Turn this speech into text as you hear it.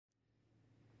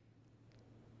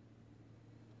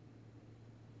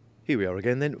Here we are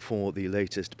again then for the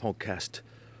latest podcast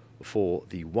for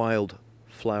the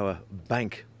Wildflower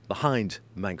Bank behind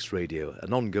Manx Radio,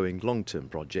 an ongoing long-term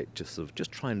project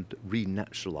just trying to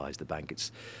renaturalise the bank.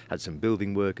 It's had some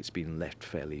building work, it's been left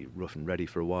fairly rough and ready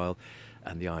for a while,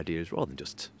 and the idea is rather than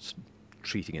just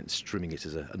treating it and trimming it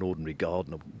as an ordinary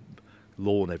garden or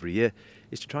lawn every year,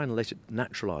 is to try and let it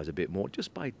naturalise a bit more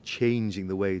just by changing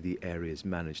the way the area is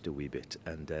managed a wee bit.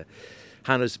 And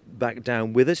Hannah's back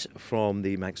down with us from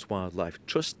the Manx Wildlife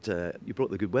Trust. You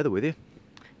brought the good weather with you.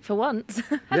 For once.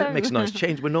 Yeah, it makes a nice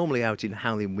change. We're normally out in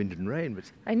howling wind and rain, but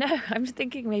I know. I'm just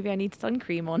thinking maybe I need sun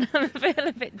cream on. I feel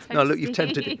a bit toasty. No, look, you've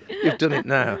tempted it. You've done it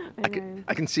now.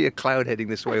 I can see a cloud heading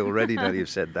this way already now that you've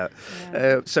said that.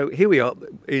 Yeah. So here we are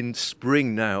in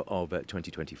spring now of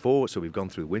 2024. So we've gone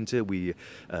through winter. We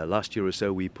last year or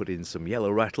so we put in some yellow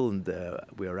rattle, and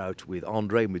we were out with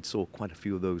Andre, and we saw quite a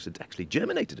few of those that actually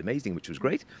germinated amazing, which was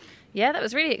great. Yeah, that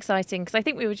was really exciting because I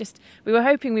think we were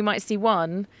hoping we might see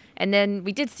one, and then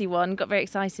we did see one, got very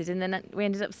excited, and then we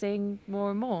ended up seeing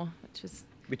more and more,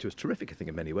 which was terrific, I think,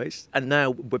 in many ways. And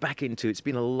now we're back into, it's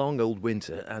been a long old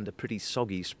winter and a pretty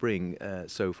soggy spring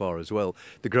so far as well.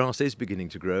 The grass is beginning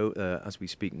to grow as we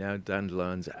speak now.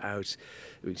 Dandelions are out.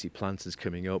 We can see planters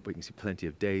coming up. We can see plenty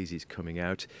of daisies coming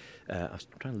out. I was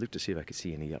trying to look to see if I could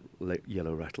see any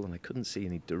yellow rattle, and I couldn't see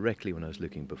any directly when I was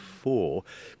looking before.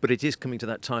 But it is coming to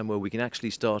that time where we can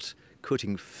actually start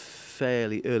cutting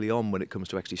fairly early on when it comes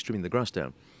to actually trimming the grass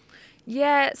down.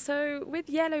 Yeah, so with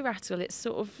yellow rattle, it's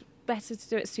sort of better to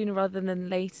do it sooner rather than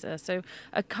later. So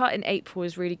a cut in April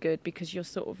is really good because you're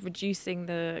sort of reducing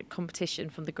the competition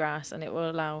from the grass, and it will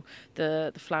allow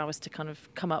the flowers to kind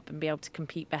of come up and be able to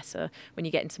compete better when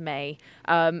you get into May.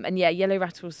 And yeah, yellow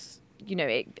rattles, you know,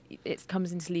 it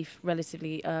comes into leaf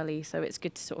relatively early, so it's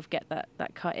good to sort of get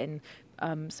that cut in,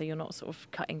 so you're not sort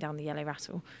of cutting down the yellow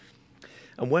rattle.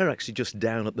 And we're actually just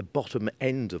down at the bottom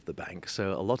end of the bank,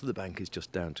 so a lot of the bank is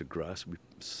just down to grass. We've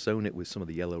sown it with some of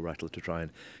the yellow rattle to try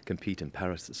and compete and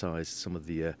parasitise some of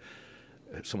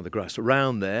the grass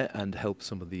around there and help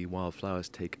some of the wildflowers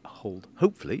take a hold,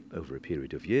 hopefully, over a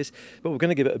period of years. But we're going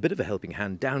to give it a bit of a helping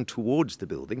hand down towards the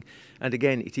building. And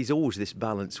again, it is always this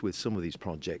balance with some of these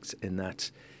projects in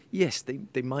that, yes,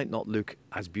 they might not look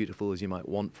as beautiful as you might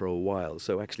want for a while,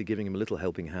 so actually giving them a little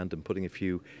helping hand and putting a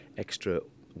few extra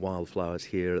wildflowers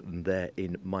here and there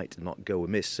in might not go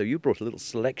amiss. So you brought a little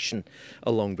selection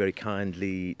along very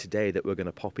kindly today that we're going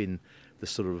to pop in the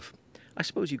sort of, I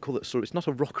suppose you call it sort of, it's not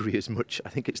a rockery as much, I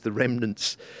think it's the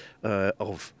remnants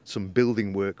of some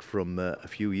building work from a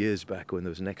few years back when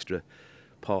there was an extra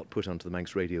part put onto the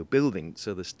Manx Radio building,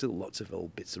 so there's still lots of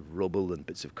old bits of rubble and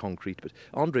bits of concrete, but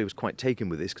Andre was quite taken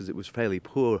with this because it was fairly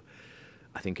poor,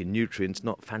 I think, in nutrients,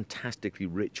 not fantastically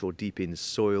rich or deep in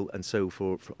soil, and so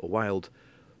for a wild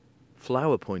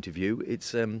flower point of view,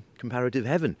 it's comparative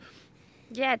heaven.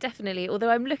 Yeah, definitely.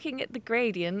 Although I'm looking at the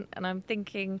gradient and I'm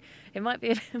thinking it might be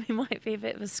a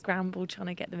bit of a scramble trying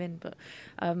to get them in, but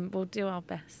we'll do our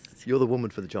best. You're the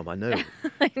woman for the job, I know.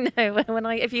 I know.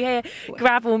 If you hear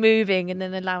gravel moving and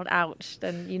then a loud ouch,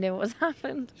 then you know what's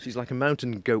happened. She's like a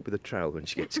mountain goat with a trowel when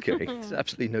she gets going. There's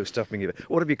absolutely no stopping it.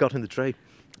 What have you got in the tray?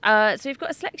 So we've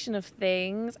got a selection of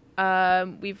things.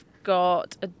 We've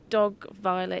got a dog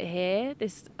violet here,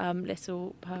 this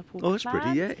little purple plant. Oh, that's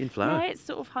pretty, yeah, in flower. Yeah, it's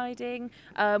sort of hiding.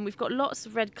 We've got lots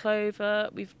of red clover.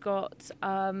 We've got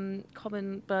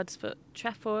common bird's foot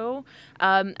trefoil.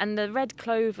 And the red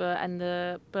clover and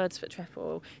the bird's foot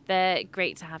trefoil, they're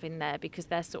great to have in there because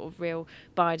they're sort of real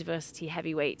biodiversity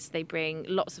heavyweights. They bring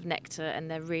lots of nectar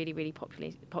and they're really, really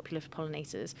popular for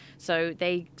pollinators. So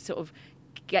they sort of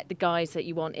get the guys that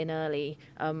you want in early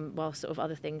while sort of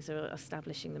other things are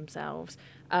establishing themselves.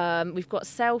 We've got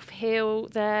self-heal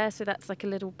there, so that's like a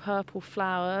little purple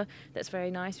flower that's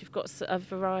very nice. We've got a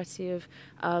variety of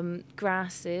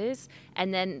grasses,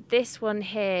 and then this one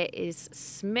here is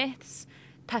Smith's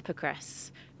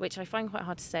peppercress, which I find quite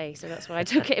hard to say, so that's why I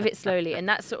took it a bit slowly. And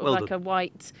that's sort of like a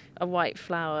white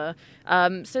flower.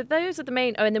 So those are the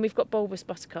main. Oh, and then we've got bulbous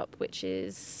buttercup, which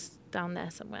is down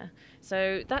there somewhere.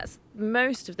 So that's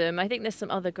most of them. I think there's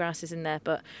some other grasses in there,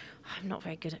 but I'm not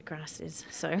very good at grasses.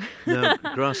 So no,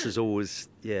 grass is always,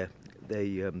 yeah,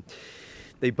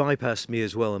 they bypass me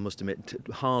as well, I must admit,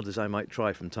 hard as I might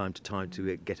try from time to time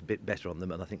to get a bit better on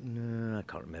them, and I think, no, I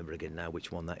can't remember again now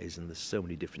which one that is, and there's so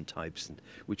many different types, and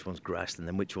which one's grass, and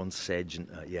then which one's sedge, and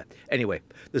yeah. Anyway,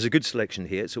 there's a good selection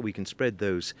here, so we can spread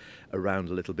those around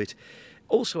a little bit.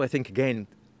 Also, I think, again,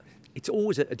 it's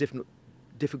always a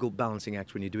difficult balancing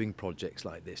act when you're doing projects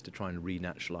like this to try and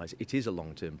renaturalise. It is a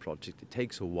long-term project, it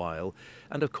takes a while,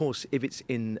 and of course, if it's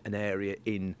in an area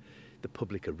in the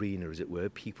public arena, as it were.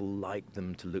 People like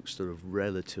them to look sort of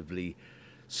relatively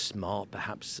smart,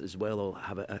 perhaps, as well, or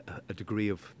have a degree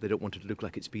of, they don't want it to look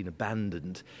like it's been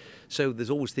abandoned. So there's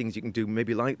always things you can do,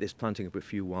 maybe like this, planting up a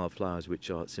few wildflowers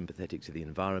which are sympathetic to the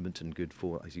environment and good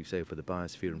for, as you say, for the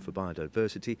biosphere and for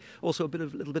biodiversity. Also a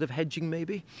little bit of hedging,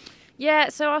 maybe. Yeah,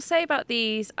 so I'll say about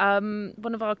these,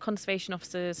 one of our conservation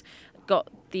officers got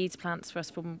these plants for us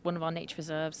from one of our nature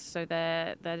reserves. So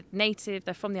they're native,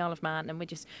 they're from the Isle of Man, and we're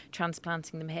just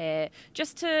transplanting them here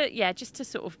just to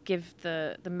sort of give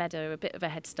the meadow a bit of a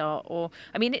head start. Or,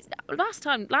 I mean, last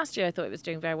year I thought it was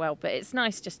doing very well, but it's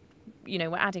nice just,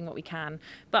 we're adding what we can.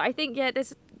 But I think,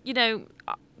 there's,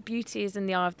 beauty is in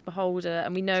the eye of the beholder,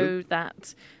 and we know True.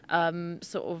 that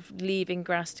sort of leaving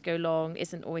grass to go long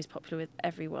isn't always popular with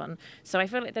everyone. So I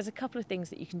feel like there's a couple of things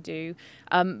that you can do.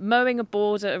 Mowing a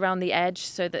border around the edge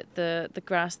so that the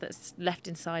grass that's left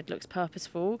inside looks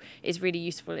purposeful is really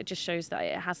useful. It just shows that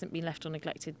it hasn't been left or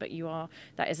neglected, but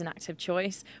that is an active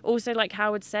choice. Also, like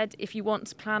Howard said, if you want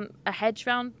to plant a hedge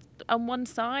round on one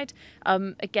side,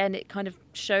 again, it kind of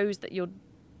shows that you're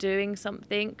doing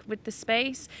something with the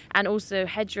space. And also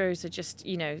hedgerows are just,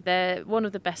 they're one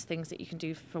of the best things that you can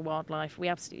do for wildlife. We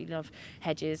absolutely love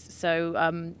hedges.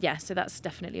 So so that's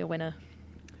definitely a winner.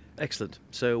 Excellent.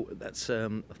 So that's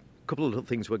a couple of little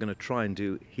things we're going to try and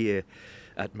do here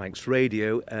at Manx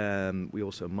Radio. We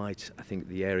also might, I think,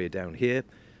 the area down here,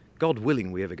 God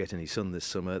willing we ever get any sun this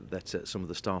summer, that some of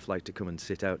the staff like to come and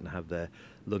sit out and have their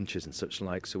lunches and such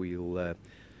like. So we'll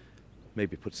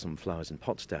maybe put some flowers in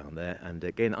pots down there. And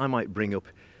again, I might bring up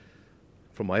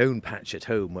from my own patch at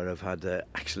home, where I've had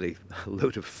actually a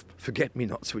load of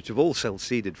forget-me-nots, which have all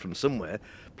self-seeded from somewhere,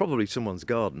 probably someone's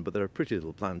garden, but they're a pretty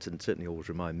little plant and certainly always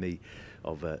remind me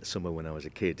of summer when I was a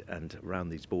kid. And around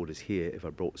these borders here, if I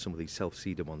brought some of these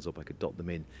self-seeded ones up, I could dot them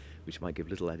in, which might give a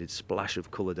little added splash of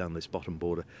colour down this bottom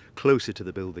border, closer to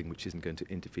the building, which isn't going to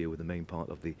interfere with the main part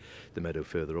of the meadow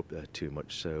further up there too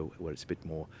much, so where it's a bit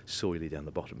more soily down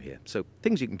the bottom here. So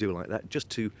things you can do like that, just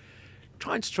to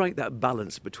try and strike that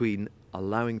balance between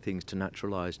allowing things to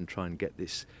naturalise and try and get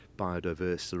this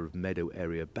biodiverse sort of meadow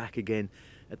area back again,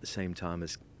 at the same time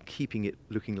as keeping it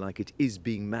looking like it is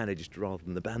being managed rather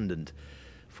than abandoned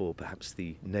for perhaps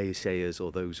the naysayers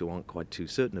or those who aren't quite too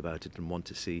certain about it and want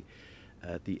to see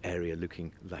the area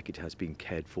looking like it has been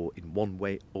cared for in one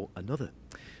way or another.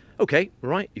 Okay,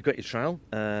 right, you've got your trowel,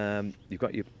 you've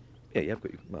got your... Yeah, you've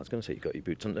got your, well, I was going to say you've got your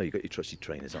boots on. No, you've got your trusty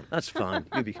trainers on. That's fine.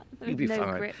 You'll be No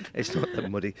fine. grip. It's not that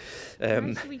muddy.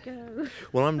 Where should we go?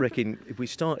 Well, I'm reckoning if we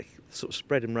start sort of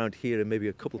spreading around here and maybe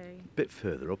a couple bit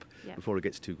further up before it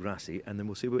gets too grassy, and then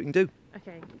we'll see what we can do.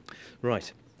 Okay.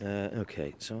 Right.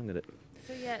 Okay. So I'm going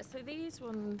to... So these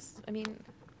ones, I mean...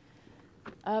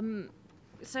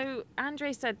 So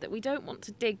Andre said that we don't want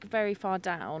to dig very far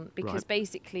down because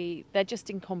basically they're just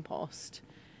in compost,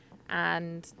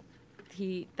 and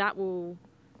that will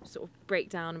sort of break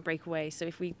down and break away. So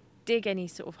if we dig any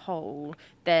sort of hole,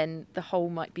 then the hole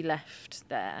might be left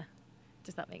there.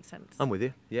 Does that make sense? I'm with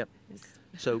you. Yep.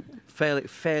 So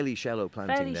fairly shallow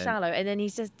planting. Fairly shallow, and then he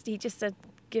just said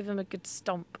give them a good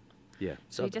stomp. Yeah.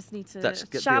 So you just need to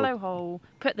shallow hole,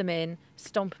 put them in,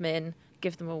 stomp them in,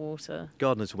 give them a water.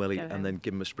 Gardener's welly, and then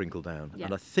give them a sprinkle down. Yeah.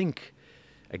 And I think,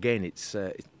 again, it's...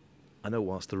 I know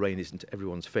whilst the rain isn't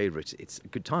everyone's favourite, it's a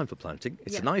good time for planting.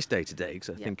 It's a nice day today,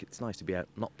 because I think it's nice to be out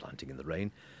not planting in the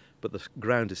rain. But the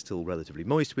ground is still relatively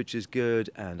moist, which is good,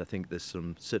 and I think there's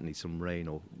certainly some rain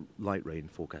or light rain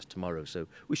forecast tomorrow, so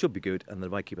we should be good. And then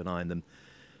if I keep an eye on them,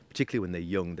 particularly when they're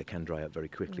young, they can dry out very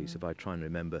quickly. So if I try and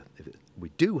remember, if we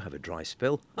do have a dry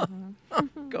spell,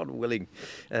 God willing,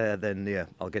 then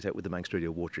I'll get out with the Manx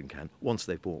Radio watering can once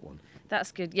they've bought one.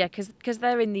 That's good, yeah, because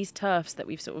they're in these turfs that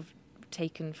we've sort of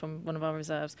taken from one of our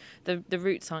reserves. The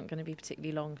roots aren't going to be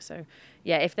particularly long, so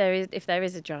yeah, if there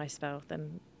is a dry spell,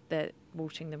 then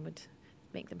watering them would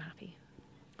make them happy.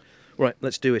 Right,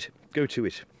 let's do it. Go to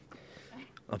it.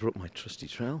 I brought my trusty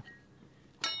trowel.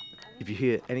 If you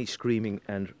hear any screaming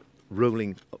and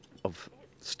rolling of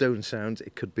stone sounds,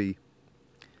 it could be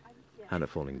Hannah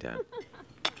falling down.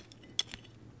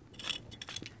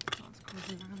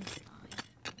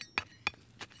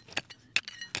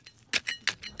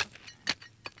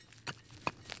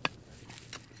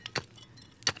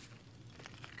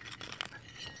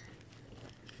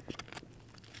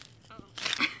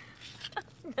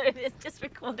 No, it's just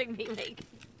recording me making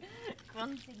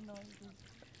grunting noises.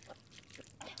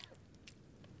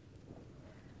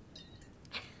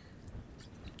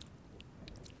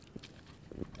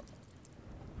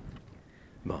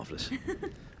 Marvellous.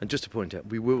 And just to point out,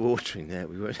 we were watering there,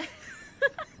 we weren't...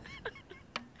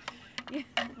 Yeah,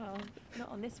 well, not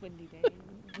on this windy day.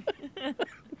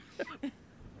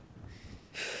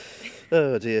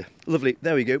 Oh dear, lovely.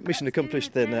 There we go. Mission That's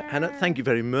accomplished good, then, Hannah. Thank you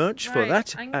very much for Right,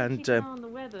 that. I'm gonna And keep an eye on the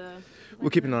weather. we'll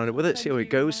keep an eye on it with it, see how it Send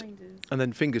you goes. reminders. And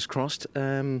then fingers crossed,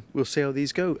 we'll see how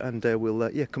these go. And we'll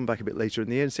come back a bit later in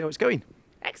the year and see how it's going.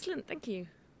 Excellent, thank you.